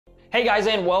Hey guys,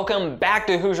 and welcome back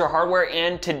to Hoosier Hardware,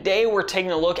 and today we're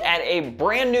taking a look at a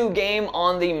brand new game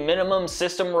on the minimum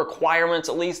system requirements,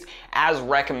 at least as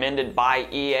recommended by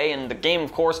EA, and the game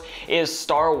of course is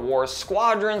Star Wars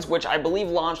Squadrons, which I believe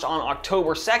launched on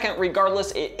October 2nd.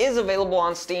 Regardless, it is available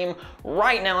on Steam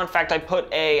right now. In fact, I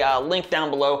put a link down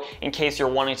below in case you're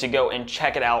wanting to go and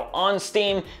check it out on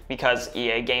Steam, because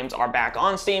EA games are back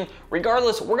on Steam.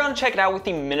 Regardless, we're going to check it out with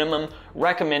the minimum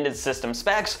recommended system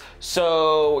specs.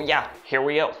 So yeah, here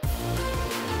we go.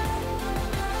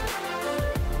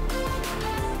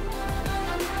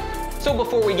 So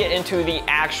before we get into the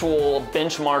actual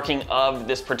benchmarking of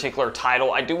this particular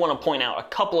title, I do want to point out a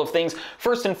couple of things.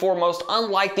 First and foremost,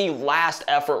 unlike the last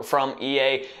effort from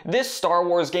EA, this Star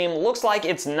Wars game looks like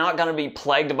it's not going to be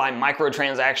plagued by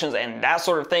microtransactions and that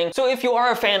sort of thing. So if you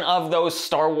are a fan of those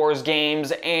Star Wars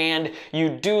games and you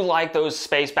do like those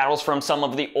space battles from some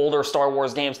of the older Star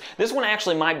Wars games, this one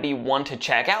actually might be one to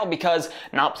check out, because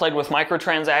not plagued with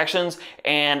microtransactions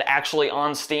and actually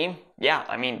on Steam. Yeah,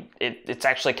 I mean, it's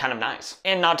actually kind of nice.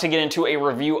 And not to get into a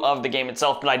review of the game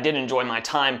itself, but I did enjoy my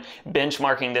time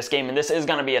benchmarking this game, and this is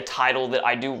going to be a title that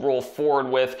I do roll forward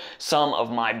with some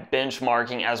of my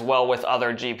benchmarking as well with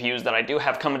other GPUs that I do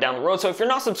have coming down the road. So if you're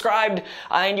not subscribed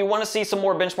and you want to see some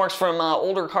more benchmarks from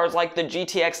older cards like the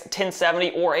GTX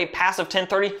 1070 or a passive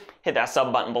 1030, hit that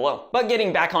sub button below. But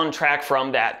getting back on track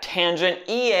from that tangent,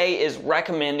 EA is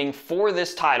recommending for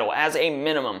this title, as a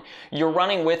minimum, you're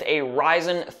running with a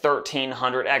Ryzen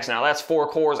 1300X. Now that's 4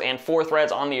 cores and 4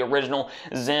 threads on the original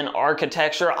Zen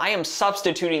architecture. I am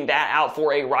substituting that out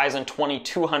for a Ryzen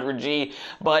 2200G,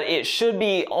 but it should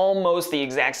be almost the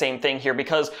exact same thing here,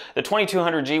 because the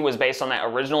 2200G was based on that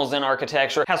original Zen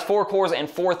architecture, has 4 cores and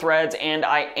 4 threads, and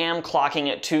I am clocking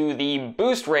it to the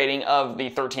boost rating of the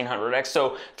 1300X,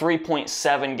 so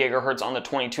 3.7 gigahertz on the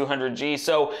 2200G,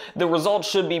 so the results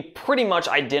should be pretty much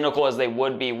identical as they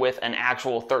would be with an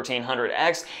actual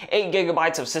 1300X. 8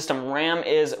 gigabytes of system RAM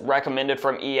is recommended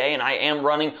from EA, and I am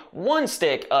running 1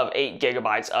 stick of 8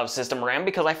 gigabytes of system RAM,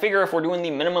 because I figure if we're doing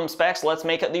the minimum specs, let's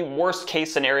make it the worst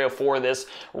case scenario for this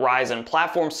Ryzen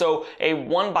platform. So a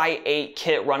 1x8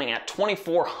 kit running at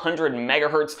 2400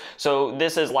 megahertz, so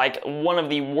this is like one of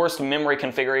the worst memory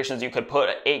configurations you could put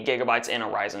 8 gigabytes in a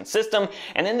Ryzen system.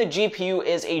 And then the GPU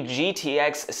is a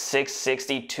GTX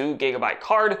 660 2GB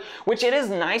card, which it is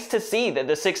nice to see that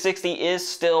the 660 is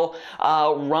still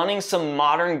running some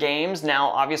modern games. Now,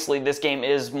 obviously, this game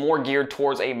is more geared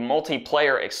towards a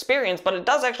multiplayer experience, but it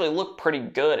does actually look pretty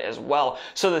good as well.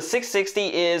 So the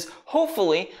 660 is,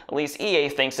 hopefully, at least EA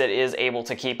thinks it is able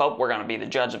to keep up. We're going to be the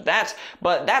judge of that.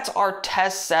 But that's our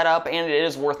test setup, and it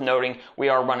is worth noting we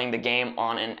are running the game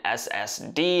on an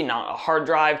SSD, not a hard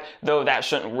drive, though that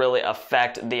shouldn't really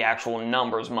affect the actual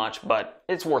numbers much, but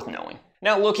it's worth knowing.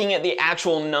 Now, looking at the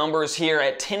actual numbers here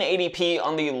at 1080p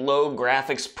on the low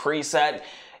graphics preset,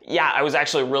 yeah, I was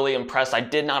actually really impressed. I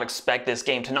did not expect this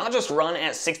game to not just run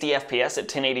at 60 FPS at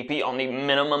 1080p on the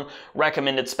minimum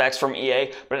recommended specs from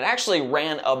EA, but it actually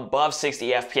ran above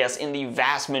 60 FPS in the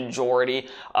vast majority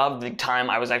of the time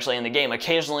I was actually in the game.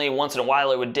 Occasionally, once in a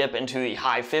while, it would dip into the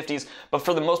high 50s, but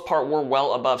for the most part, we're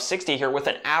well above 60 here, with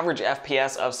an average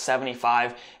FPS of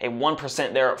 75, a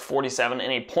 1% there at 47,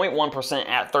 and a 0.1%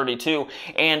 at 32.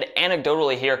 And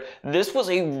anecdotally here, this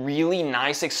was a really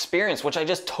nice experience, which I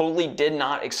just totally did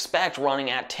not expect running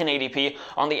at 1080p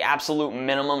on the absolute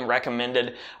minimum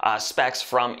recommended specs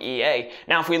from EA.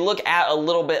 Now, if we look at a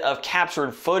little bit of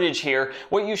captured footage here,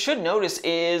 what you should notice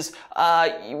is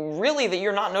really that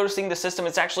you're not noticing the system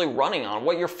it's actually running on.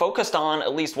 What you're focused on,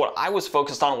 at least what I was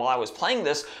focused on while I was playing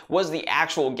this, was the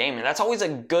actual game. And that's always a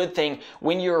good thing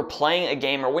when you're playing a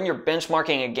game or when you're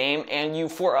benchmarking a game and you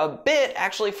for a bit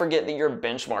actually forget that you're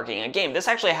benchmarking a game. This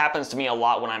actually happens to me a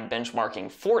lot when I'm benchmarking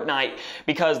Fortnite,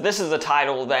 because this is a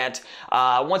title that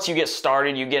once you get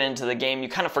started, you get into the game, you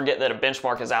kind of forget that a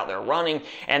benchmark is out there running,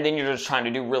 and then you're just trying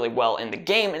to do really well in the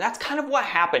game, and that's kind of what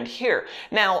happened here.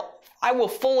 Now, I will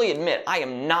fully admit I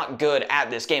am not good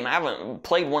at this game. I haven't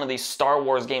played one of these Star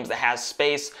Wars games that has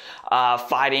space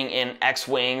fighting in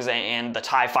X-Wings and the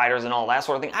TIE fighters and all that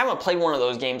sort of thing. I haven't played one of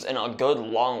those games in a good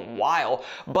long while,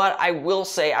 but I will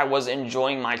say I was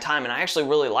enjoying my time, and I actually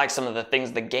really like some of the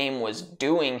things the game was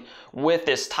doing with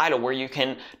this title, where you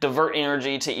can divert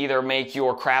energy to either make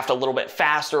your craft a little bit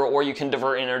faster, or you can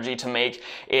divert energy to make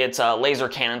its laser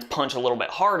cannons punch a little bit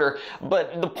harder.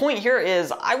 But the point here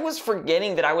is I was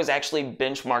forgetting that I was actually actually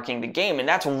benchmarking the game. And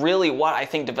that's really what I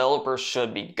think developers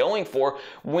should be going for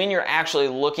when you're actually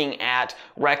looking at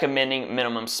recommending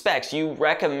minimum specs. You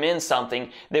recommend something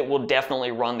that will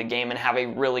definitely run the game and have a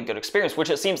really good experience, which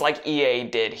it seems like EA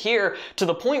did here, to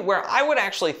the point where I would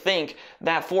actually think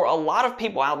that for a lot of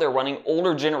people out there running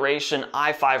older generation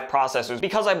i5 processors,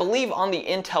 because I believe on the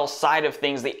Intel side of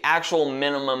things, the actual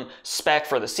minimum spec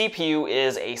for the CPU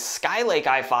is a Skylake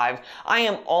i5, I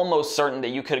am almost certain that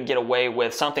you could get away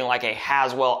with something like a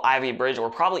Haswell Ivy Bridge or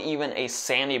probably even a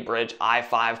Sandy Bridge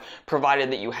i5,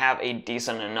 provided that you have a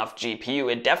decent enough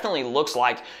GPU. It definitely looks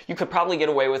like you could probably get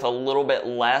away with a little bit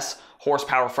less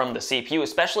horsepower from the CPU,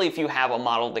 especially if you have a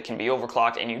model that can be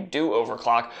overclocked and you do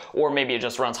overclock, or maybe it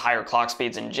just runs higher clock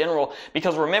speeds in general.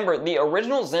 Because remember, the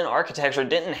original Zen architecture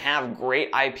didn't have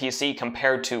great IPC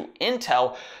compared to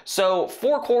Intel, so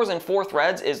 4 cores and 4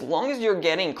 threads, as long as you're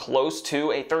getting close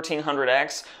to a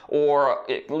 1300X or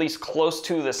at least close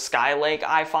to the Skylake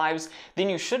i5s, then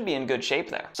you should be in good shape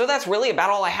there. So that's really about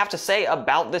all I have to say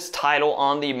about this title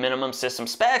on the minimum system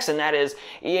specs, and that is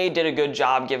EA did a good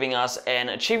job giving us an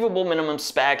achievable minimum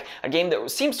spec, a game that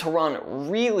seems to run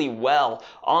really well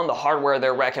on the hardware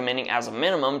they're recommending as a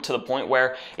minimum, to the point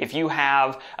where if you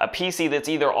have a PC that's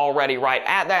either already right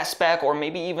at that spec or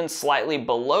maybe even slightly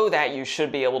below that, you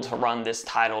should be able to run this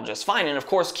title just fine. And of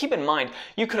course, keep in mind,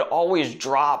 you could always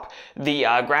drop the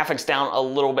graphics down a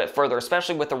little bit further,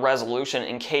 especially with the resolution,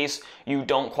 in case you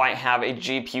don't quite have a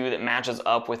GPU that matches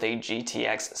up with a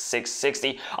GTX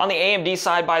 660. On the AMD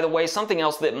side, by the way, something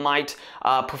else that might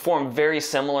perform very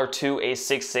similar to a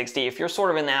 660, if you're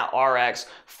sort of in that RX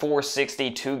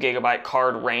 460 2GB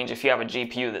card range, if you have a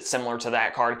GPU that's similar to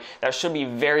that card, that should be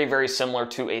very, very similar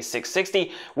to a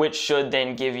 660, which should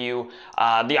then give you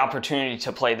the opportunity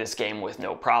to play this game with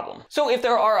no problem. So if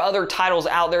there are other titles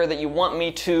out there that you want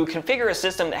me to configure a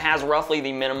system that has roughly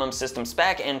the minimum system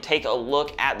spec and take a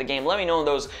look at the game, let me know in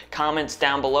those comments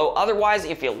down below. Otherwise,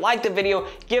 if you liked the video,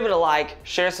 give it a like,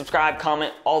 share, subscribe,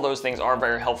 comment. All those things are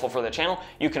very helpful for the channel.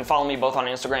 You can follow me both on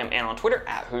Instagram and on Twitter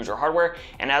at Hoosier Hardware.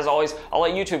 And as always, I'll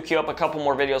let YouTube queue up a couple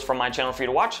more videos from my channel for you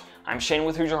to watch. I'm Shane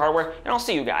with Hoosier Hardware, and I'll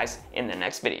see you guys in the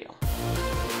next video.